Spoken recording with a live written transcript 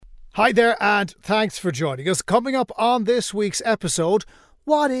Hi there, and thanks for joining us. Coming up on this week's episode,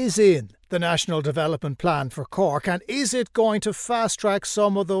 what is in the National Development Plan for Cork, and is it going to fast-track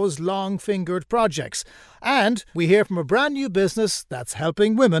some of those long-fingered projects? And we hear from a brand new business that's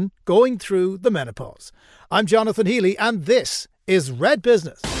helping women going through the menopause. I'm Jonathan Healy, and this is Red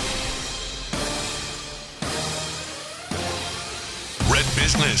Business. Red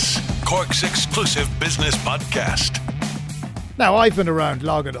Business, Cork's exclusive business podcast. Now, I've been around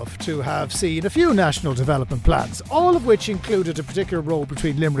long enough to have seen a few national development plans, all of which included a particular road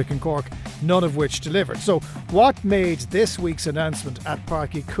between Limerick and Cork, none of which delivered. So what made this week's announcement at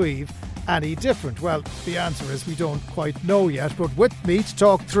Páirc Uí Chaoimh any different? Well, the answer is we don't quite know yet, but with me to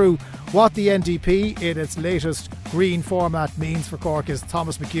talk through what the NDP in its latest green format means for Cork is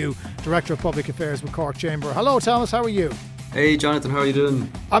Thomas McHugh, Director of Public Affairs with Cork Chamber. Hello Thomas, how are you? Hey Jonathan, how are you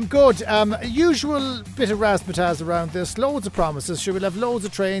doing? I'm good. Usual bit of razzmatazz around this. Loads of promises. Sure, we'll have loads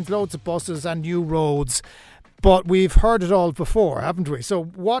of trains, loads of buses and new roads. But we've heard it all before, haven't we? So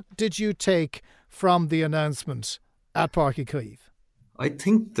what did you take from the announcement at Páirc Uí Chaoimh? I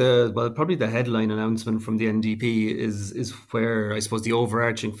think probably the headline announcement from the NDP is where I suppose the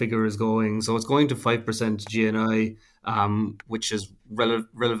overarching figure is going. So it's going to 5% GNI, which is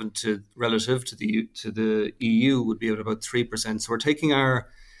relative to the EU would be at about 3%. So we're taking our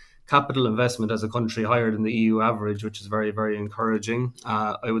capital investment as a country higher than the EU average, which is very, very encouraging.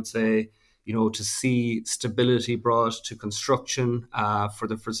 I would say, to see stability brought to construction for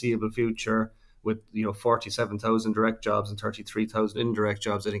the foreseeable future, with 47,000 direct jobs and 33,000 indirect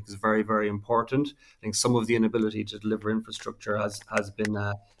jobs, I think is very, very important. I think some of the inability to deliver infrastructure has been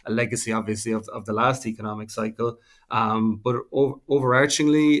a legacy, obviously, of the last economic cycle. But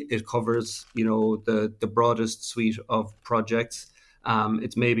overarchingly, it covers the broadest suite of projects.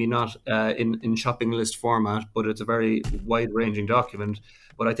 It's maybe not in shopping list format, but it's a very wide-ranging document.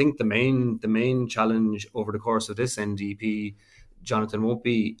 But I think the main challenge over the course of this NDP, Jonathan, won't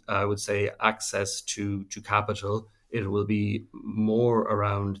be, I would say, access to capital. It will be more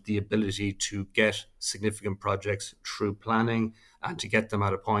around the ability to get significant projects through planning and to get them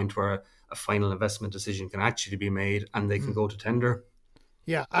at a point where a final investment decision can actually be made and they can go to tender.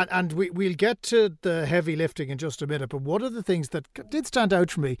 Yeah, and we'll get to the heavy lifting in just a minute, but one of the things that did stand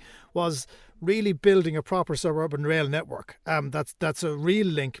out for me was really building a proper suburban rail network. That's a real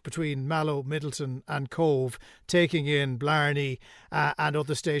link between Mallow, Middleton and Cove, taking in Blarney and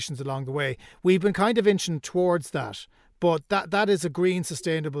other stations along the way. We've been kind of inching towards that, but that is a green,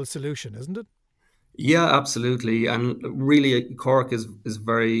 sustainable solution, isn't it? Yeah, absolutely. And really, Cork is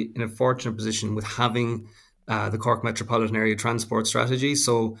very in a fortunate position with having the Cork Metropolitan Area Transport Strategy.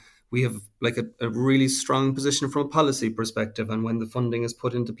 So we have like a really strong position from a policy perspective. And when the funding is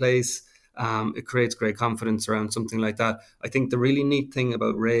put into place, it creates great confidence around something like that. I think the really neat thing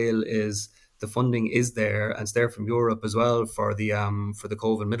about rail is the funding is there, and it's there from Europe as well for the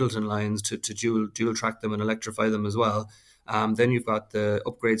Cove and Middleton lines to dual track them and electrify them as well. Then you've got the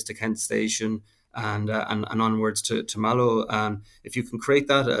upgrades to Kent Station and onwards to Mallow. If you can create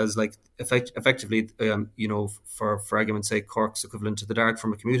that as like effectively, for argument's sake, Cork's equivalent to the Dart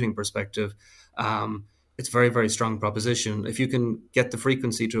from a commuting perspective, it's a very, very strong proposition. If you can get the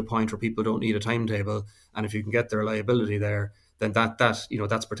frequency to a point where people don't need a timetable, and if you can get the reliability there, then that's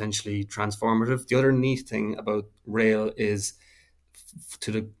potentially transformative. The other neat thing about rail is,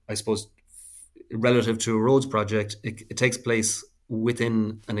 I suppose, relative to a roads project, it takes place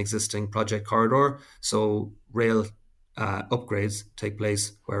within an existing project corridor. So rail upgrades take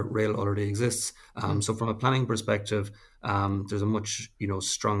place where rail already exists. So from a planning perspective, there's a much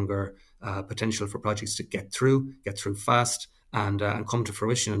stronger potential for projects to get through fast and come to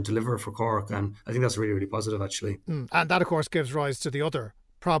fruition and deliver for Cork. And I think that's really, really positive, actually. And that, of course, gives rise to the other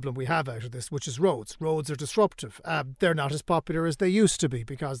problem we have out of this, which is roads. Roads are disruptive. They're not as popular as they used to be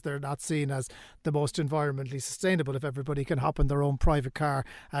because they're not seen as the most environmentally sustainable if everybody can hop in their own private car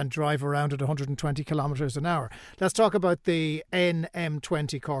and drive around at 120 kilometres an hour. Let's talk about the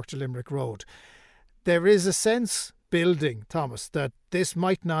NM20 Cork to Limerick Road. There is a sense building, Thomas, that this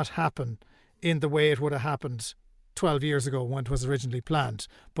might not happen in the way it would have happened 12 years ago when it was originally planned,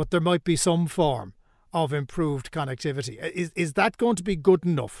 but there might be some form of improved connectivity. Is that going to be good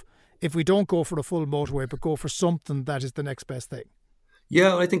enough if we don't go for a full motorway but go for something that is the next best thing?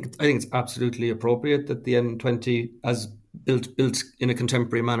 Yeah, I think it's absolutely appropriate that the M20, as built in a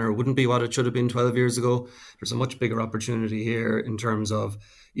contemporary manner, wouldn't be what it should have been 12 years ago. There's a much bigger opportunity here in terms of,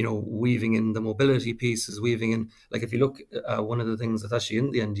 weaving in the mobility pieces, weaving in, like if you look, one of the things that's actually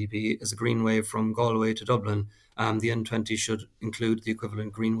in the NDP is a greenway from Galway to Dublin. The M20 should include the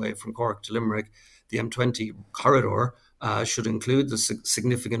equivalent greenway from Cork to Limerick. The M20 corridor should include the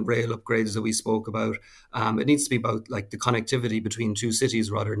significant rail upgrades that we spoke about. It needs to be about like the connectivity between two cities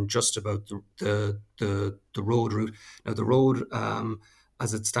rather than just about the road route. Now, the road,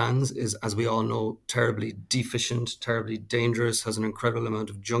 as it stands, is, as we all know, terribly deficient, terribly dangerous, has an incredible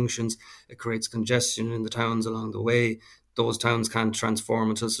amount of junctions. It creates congestion in the towns along the way. Those towns can't transform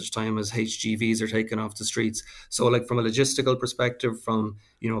until such time as HGVs are taken off the streets. So, like from a logistical perspective, from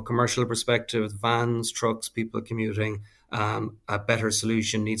a commercial perspective, vans, trucks, people commuting, a better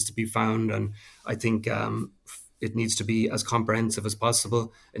solution needs to be found. And I think it needs to be as comprehensive as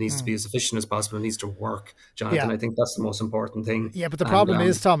possible. It needs to be as efficient as possible. It needs to work, Jonathan. Yeah. I think that's the most important thing. Yeah, but the And problem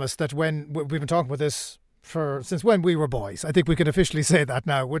is, Thomas, that when we've been talking about this since when we were boys, I think we can officially say that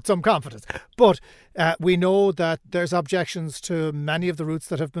now with some confidence. But we know that there's objections to many of the routes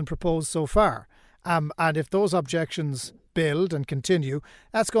that have been proposed so far. And if those objections build and continue,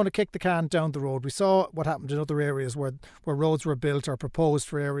 that's going to kick the can down the road. We saw what happened in other areas where roads were built or proposed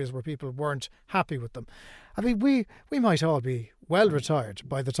for areas where people weren't happy with them. I mean, we might all be well retired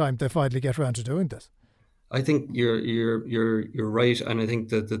by the time they finally get around to doing this. I think you're right, and I think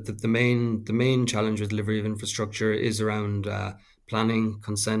that the main challenge with delivery of infrastructure is around planning,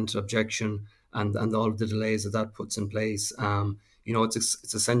 consent, objection, and all of the delays that puts in place.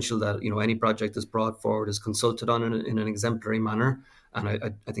 It's essential that any project that's brought forward is consulted on in an exemplary manner. And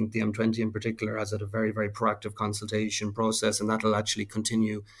I think the M20 in particular has had a very, very proactive consultation process, and that'll actually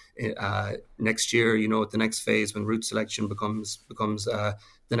continue next year. At the next phase when route selection becomes the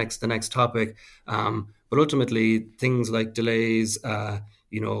next topic. But ultimately, things like delays,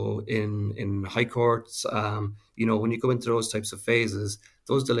 in high courts, when you go into those types of phases,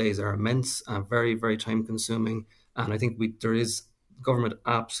 those delays are immense, very, very time consuming. And I think government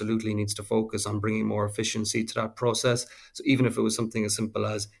absolutely needs to focus on bringing more efficiency to that process. So even if it was something as simple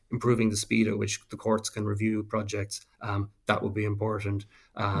as improving the speed at which the courts can review projects, that would be important.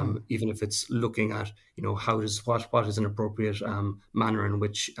 Even if it's looking at, what is an appropriate manner in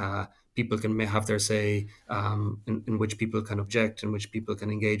which people can have their say, in which people can object, in which people can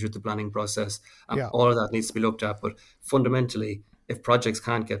engage with the planning process. Yeah. All of that needs to be looked at. But fundamentally, if projects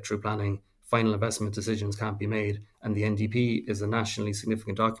can't get through planning, final investment decisions can't be made. And the NDP is a nationally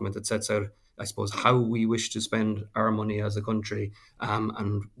significant document that sets out, I suppose, how we wish to spend our money as a country.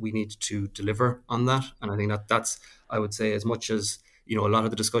 And we need to deliver on that. And I think that's, I would say, as much as, a lot of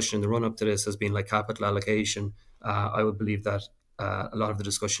the discussion in the run up to this has been like capital allocation, I would believe that a lot of the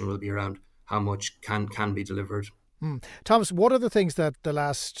discussion will be around how much can be delivered. Thomas, one of the things that the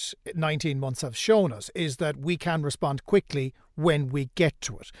last 19 months have shown us is that we can respond quickly when we get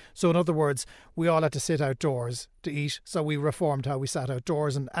to it. So in other words, we all had to sit outdoors to eat, so we reformed how we sat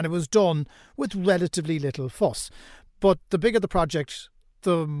outdoors, and it was done with relatively little fuss. But the bigger the project,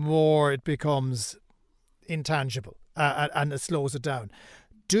 the more it becomes intangible and it slows it down.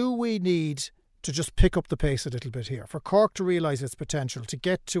 Do we need to just pick up the pace a little bit here for Cork to realise its potential, to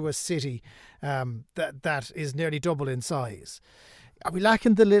get to a city that is nearly double in size? Are we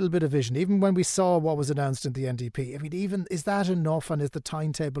lacking the little bit of vision? Even when we saw what was announced in the NDP, I mean, even is that enough, and is the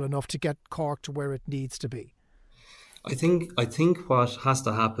timetable enough to get Cork to where it needs to be? I think what has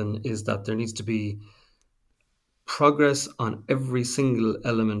to happen is that there needs to be progress on every single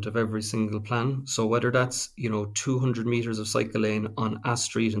element of every single plan. So whether that's 200 meters of cycle lane on a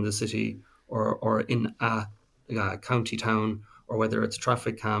street in the city, or in a county town, or whether it's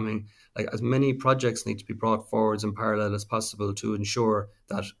traffic calming, like as many projects need to be brought forwards in parallel as possible to ensure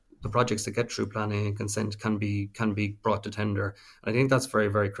that the projects that get through planning and consent can be brought to tender. And I think that's very,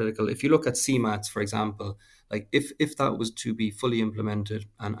 very critical. If you look at CMATs, for example, like if that was to be fully implemented,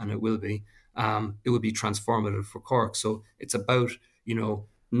 and it will be, it would be transformative for Cork. So it's about,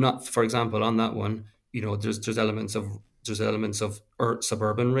 not, for example, on that one, there's elements of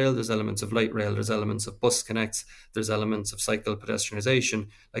suburban rail, there's elements of light rail, there's elements of bus connects, there's elements of cycle pedestrianisation.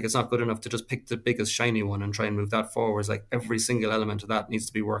 Like, it's not good enough to just pick the biggest shiny one and try and move that forwards. Like, every single element of that needs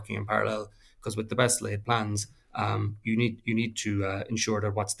to be working in parallel, because with the best laid plans, you need to ensure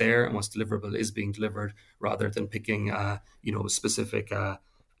that what's there and what's deliverable is being delivered, rather than picking specific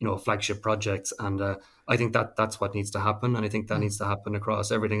flagship projects. And I think that's what needs to happen, and I think that needs to happen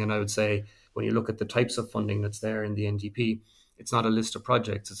across everything. And I would say, when you look at the types of funding that's there in the NDP, it's not a list of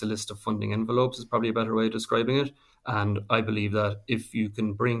projects, it's a list of funding envelopes, is probably a better way of describing it. And I believe that if you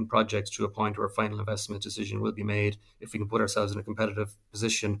can bring projects to a point where a final investment decision will be made, if we can put ourselves in a competitive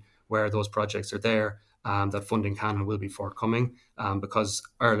position where those projects are there, that funding can and will be forthcoming, because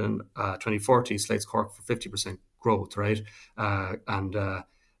Ireland 2040 slates Cork for 50% growth, right? And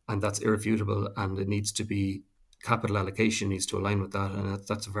that's irrefutable, and it needs to be, capital allocation needs to align with that, and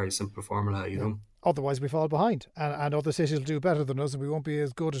that's a very simple formula, Otherwise, we fall behind, and other cities will do better than us, and we won't be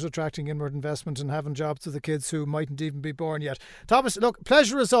as good at attracting inward investment and having jobs to the kids who mightn't even be born yet. Thomas, look,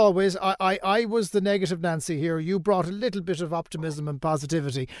 pleasure as always. I was the negative Nancy here. You brought a little bit of optimism and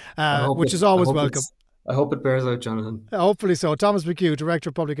positivity, which is always welcome. I hope it bears out, Jonathan. Hopefully so. Thomas McHugh, Director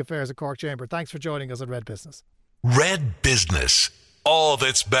of Public Affairs at Cork Chamber. Thanks for joining us on Red Business. Red Business. All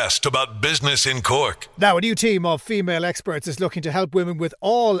that's best about business in Cork. Now, a new team of female experts is looking to help women with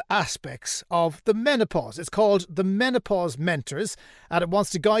all aspects of the menopause. It's called the Menopause Mentors, and it wants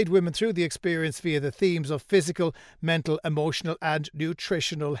to guide women through the experience via the themes of physical, mental, emotional and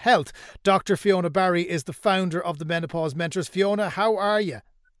nutritional health. Dr. Fiona Barry is the founder of the Menopause Mentors. Fiona, how are you?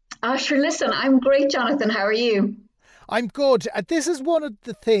 Sure, listen, I'm great, Jonathan. How are you? I'm good. This is one of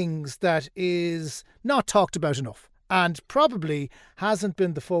the things that is not talked about enough, and probably hasn't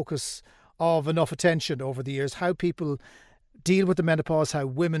been the focus of enough attention over the years, how people deal with the menopause, how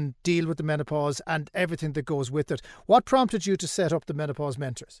women deal with the menopause and everything that goes with it. What prompted you to set up the Menopause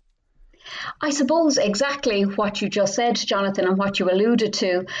Mentors? I suppose exactly what you just said, Jonathan, and what you alluded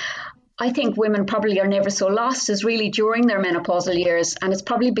to. I think women probably are never so lost as really during their menopausal years, and it's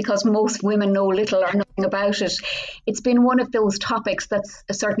probably because most women know little or nothing about it. It's been one of those topics that's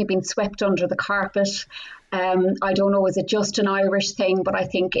certainly been swept under the carpet. I don't know, is it just an Irish thing, but I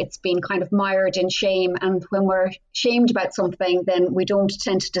think it's been kind of mired in shame, and when we're shamed about something, then we don't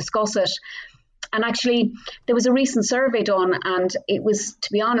tend to discuss it. And actually, there was a recent survey done, and it was, to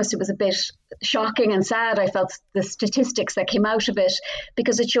be honest, it was a bit shocking and sad. I felt the statistics that came out of it,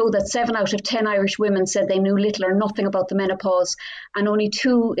 because it showed that 7 out of 10 Irish women said they knew little or nothing about the menopause, and only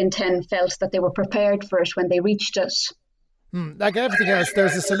 2 in 10 felt that they were prepared for it when they reached it. Like everything else,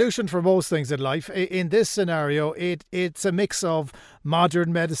 there's a solution for most things in life. In this scenario, it's a mix of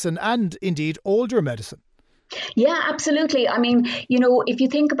modern medicine and indeed older medicine. Yeah, absolutely. I mean, if you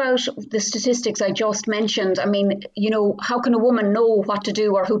think about the statistics I just mentioned, I mean, how can a woman know what to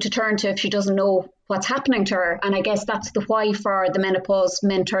do or who to turn to if she doesn't know what's happening to her? And I guess that's the why for the Menopause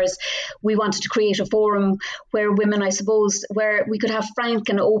Mentors. We wanted to create a forum where women, I suppose, where we could have frank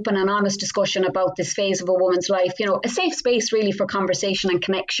and open and honest discussion about this phase of a woman's life, a safe space really for conversation and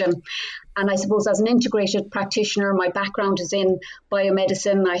connection. And I suppose as an integrated practitioner, my background is in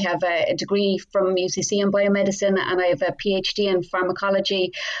biomedicine. I have a degree from UCC in biomedicine, and I have a PhD in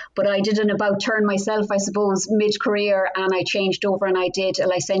pharmacology. But I did an about turn myself, I suppose, mid-career, and I changed over and I did a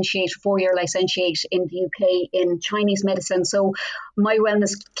 4-year licentiate in the UK in Chinese medicine. So my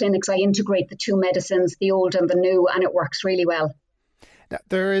wellness clinics, I integrate the 2 medicines, the old and the new, and it works really well. Now,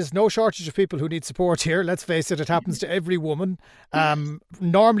 there is no shortage of people who need support here. Let's face it, it happens to every woman,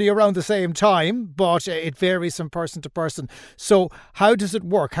 normally around the same time, but it varies from person to person. So how does it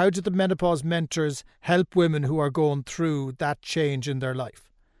work? How do the Menopause Mentors help women who are going through that change in their life?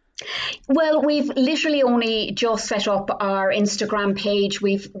 Well, we've literally only just set up our Instagram page.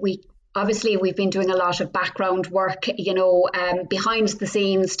 Obviously, we've been doing a lot of background work, behind the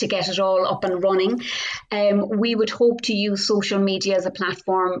scenes to get it all up and running. We would hope to use social media as a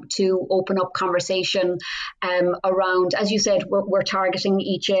platform to open up conversation around, as you said, we're targeting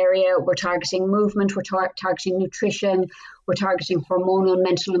each area. We're targeting movement, we're targeting nutrition, we're targeting hormonal,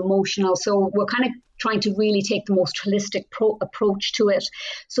 mental, emotional. So we're kind of trying to really take the most holistic approach to it.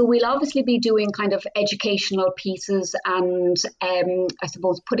 So we'll obviously be doing kind of educational pieces and I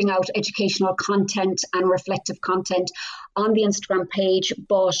suppose putting out educational content and reflective content on the Instagram page.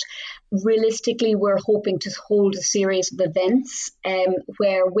 But realistically, we're hoping to hold a series of events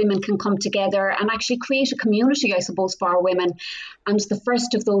where women can come together and actually create a community, I suppose, for our women. And the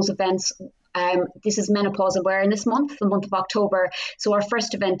first of those events, this is Menopause Awareness Month, the month of October. So our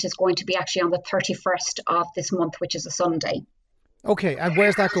first event is going to be actually on the 31st of this month, which is a Sunday. Okay, and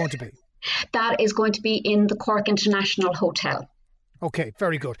where's that going to be? That is going to be in the Cork International Hotel. Okay,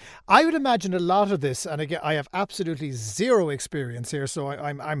 very good. I would imagine a lot of this, and again, I have absolutely zero experience here, so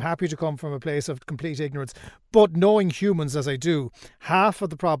I'm happy to come from a place of complete ignorance. But knowing humans as I do, half of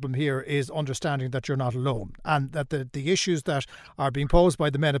the problem here is understanding that you're not alone, and that the issues that are being posed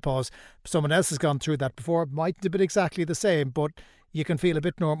by the menopause, someone else has gone through that before, mightn't have been exactly the same, but you can feel a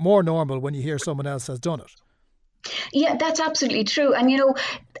bit more normal when you hear someone else has done it. Yeah, that's absolutely true. And,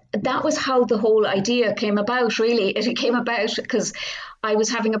 that was how the whole idea came about, really. It came about because I was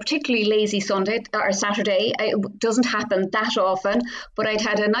having a particularly lazy Sunday or Saturday. It doesn't happen that often, but I'd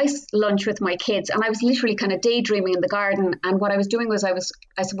had a nice lunch with my kids and I was literally kind of daydreaming in the garden. And what I was doing was I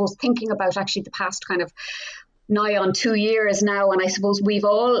suppose, thinking about actually the past kind of nigh on 2 years now. And I suppose we've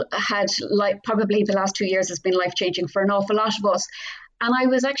all had, probably the last 2 years has been life-changing for an awful lot of us. And I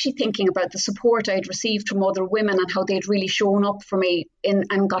was actually thinking about the support I'd received from other women and how they'd really shown up for me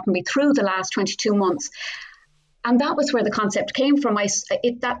and gotten me through the last 22 months. And that was where the concept came from.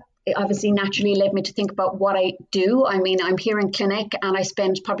 It obviously naturally led me to think about what I do. I mean, I'm here in clinic and I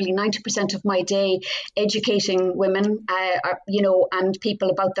spend probably 90% of my day educating women, and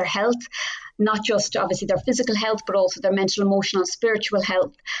people about their health, not just obviously their physical health, but also their mental, emotional, spiritual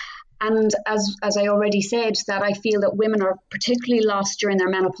health. And as I already said, that I feel that women are particularly lost during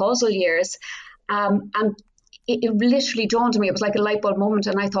their menopausal years. And it literally dawned on me. It was like a light bulb moment.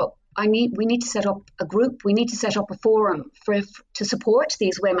 And I thought, we need to set up a group. We need to set up a forum to support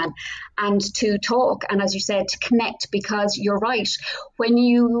these women and to talk. And as you said, to connect, because you're right. When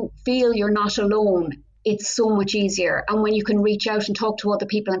you feel you're not alone, it's so much easier. And when you can reach out and talk to other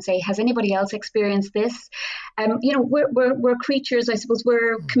people and say, has anybody else experienced this? We're creatures, I suppose,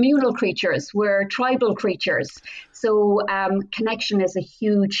 we're communal creatures, we're tribal creatures. So connection is a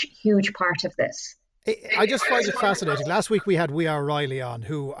huge, huge part of this. I just find it fascinating. Last week we had We Are Riley on,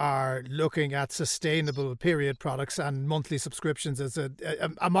 who are looking at sustainable period products and monthly subscriptions as a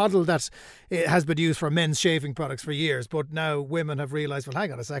model that has been used for men's shaving products for years. But now women have realised, well,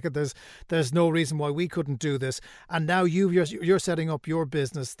 hang on a second, there's no reason why we couldn't do this. And now you're setting up your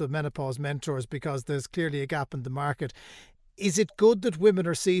business, the Menopause Mentors, because there's clearly a gap in the market. Is it good that women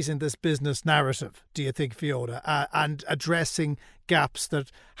are seizing this business narrative, do you think, Fiona, and addressing gaps that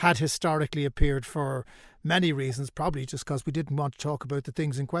had historically appeared for many reasons, probably just because we didn't want to talk about the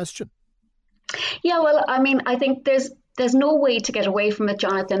things in question? Yeah, well, I mean, I think there's no way to get away from it,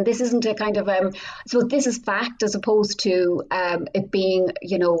 Jonathan. This isn't a kind of so this is fact as opposed to it being,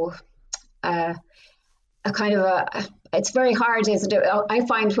 a kind of it's very hard, isn't it? I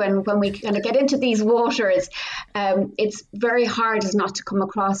find when we kind of get into these waters, it's very hard as not to come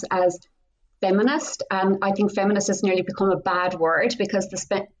across as feminist. And I think feminist has nearly become a bad word because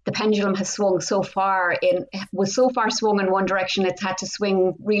the pendulum has swung so far was so far swung in one direction, it's had to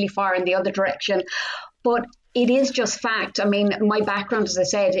swing really far in the other direction. But it is just fact. I mean, my background, as I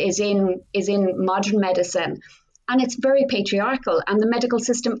said, is in modern medicine. And it's very patriarchal, and the medical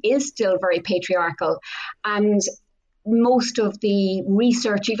system is still very patriarchal. And most of the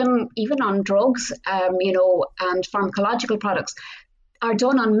research, even on drugs, and pharmacological products, are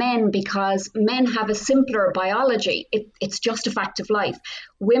done on men because men have a simpler biology. It's just a fact of life.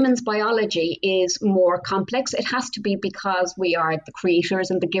 Women's biology is more complex. It has to be because we are the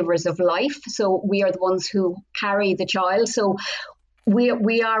creators and the givers of life. So we are the ones who carry the child. So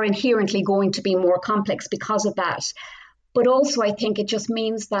we are inherently going to be more complex because of that. But also, I think it just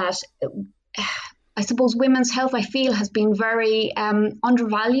means that I suppose women's health, I feel, has been very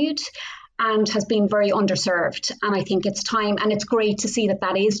undervalued and has been very underserved. And I think it's time, and it's great to see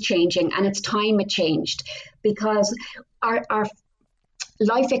that is changing, and it's time it changed, because our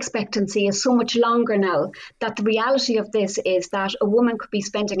life expectancy is so much longer now that the reality of this is that a woman could be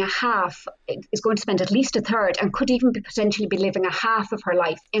spending is going to spend at least a third, and could even potentially be living a half of her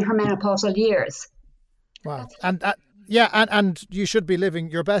life in her menopausal years. Wow. And you should be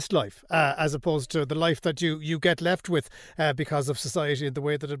living your best life as opposed to the life that you get left with because of society and the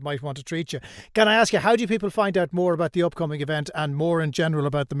way that it might want to treat you. Can I ask you, how do people find out more about the upcoming event and more in general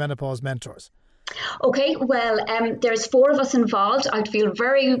about the Menopause Mentors? Okay, well, there's 4 of us involved. I'd feel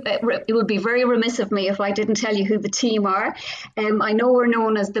it would be very remiss of me if I didn't tell you who the team are. I know we're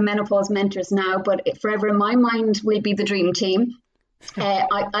known as the Menopause Mentors now, but forever in my mind will be the dream team.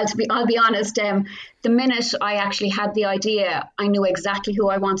 I'll be honest, the minute I actually had the idea, I knew exactly who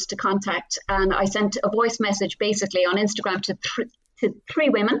I wanted to contact, and I sent a voice message basically on Instagram to 3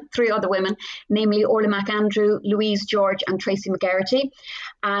 other women, namely Orla McAndrew, Louise George and Tracy McGarrity.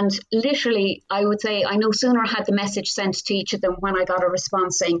 And literally, I would say I no sooner had the message sent to each of them when I got a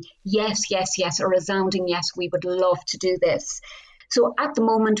response saying, yes, a resounding yes, we would love to do this. So at the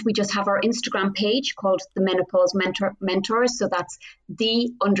moment, we just have our Instagram page called the Menopause Mentors. So that's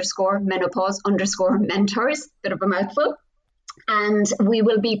 _menopause_mentors, bit of a mouthful. And we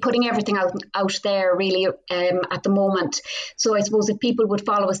will be putting everything out there really at the moment. So I suppose if people would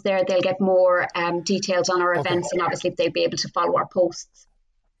follow us there, they'll get more details on our events, and obviously they'll be able to follow our posts.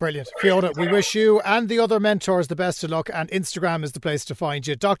 Brilliant. Fiona, we wish you and the other mentors the best of luck, and Instagram is the place to find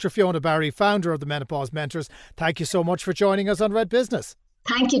you. Dr. Fiona Barry, founder of the Menopause Mentors, thank you so much for joining us on Red Business.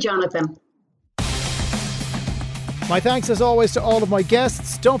 Thank you, Jonathan. My thanks as always to all of my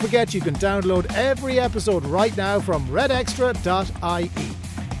guests. Don't forget you can download every episode right now from redextra.ie.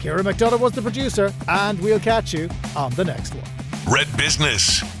 Ciara McDonough was the producer, and we'll catch you on the next one. Red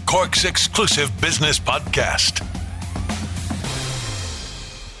Business, Cork's exclusive business podcast.